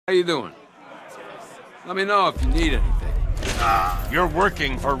How you doing? Let me know if you need anything. You're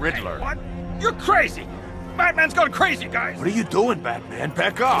working for Riddler. What? You're crazy! Batman's gone crazy, guys! What are you doing, Batman?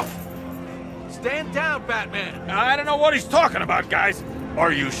 Back off! Stand down, Batman! I don't know what he's talking about, guys.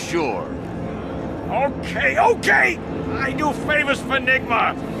 Are you sure? Okay, okay! I do favors for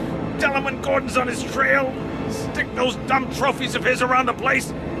Enigma. Tell him when Gordon's on his trail. Stick those dumb trophies of his around the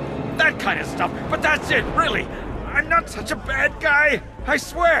place. That kind of stuff. But that's it, really. I'm not such a bad guy. I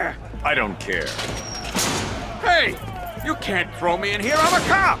swear. I don't care. Hey! You can't throw me in here. I'm a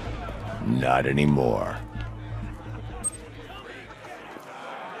cop! Not anymore.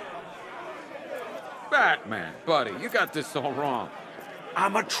 Batman, buddy, you got this all wrong.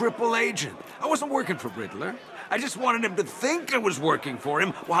 I'm a triple agent. I wasn't working for Riddler. I just wanted him to think I was working for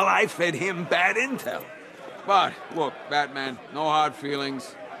him while I fed him bad intel. But, look, Batman, no hard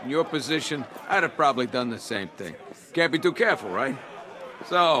feelings. In your position, I'd have probably done the same thing. Can't be too careful, right?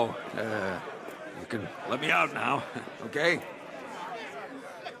 So, you can let me out now, okay?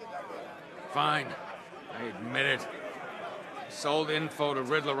 Fine. I admit it. Sold info to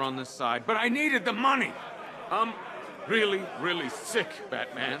Riddler on this side, but I needed the money. I'm really, really sick,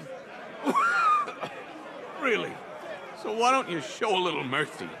 Batman. Really. So why don't you show a little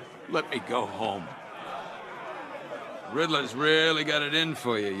mercy? Let me go home. Riddler's really got it in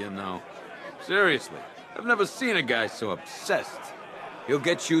for you, you know. Seriously. I've never seen a guy so obsessed. He'll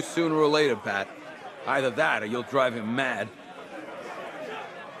get you sooner or later, Bat. Either that or you'll drive him mad.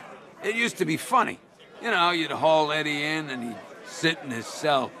 It used to be funny. You know, you'd haul Eddie in and he'd sit in his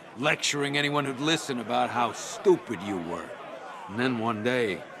cell lecturing anyone who'd listen about how stupid you were. And then one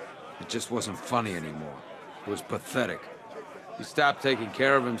day, it just wasn't funny anymore. It was pathetic. He stopped taking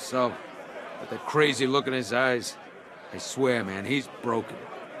care of himself. With that crazy look in his eyes. I swear, man, he's broken.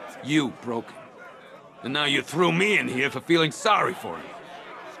 You broke him. And now you threw me in here for feeling sorry for him.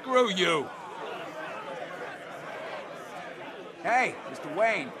 Screw you. Hey, Mr.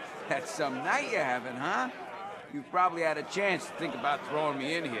 Wayne, that's some night you're having, huh? You've probably had a chance to think about throwing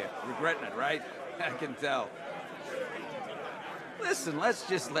me in here. Regretting it, right? I can tell. Listen, let's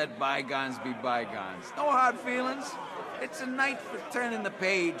just let bygones be bygones. No hard feelings. It's a night for turning the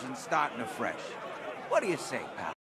page and starting afresh. What do you say, pal?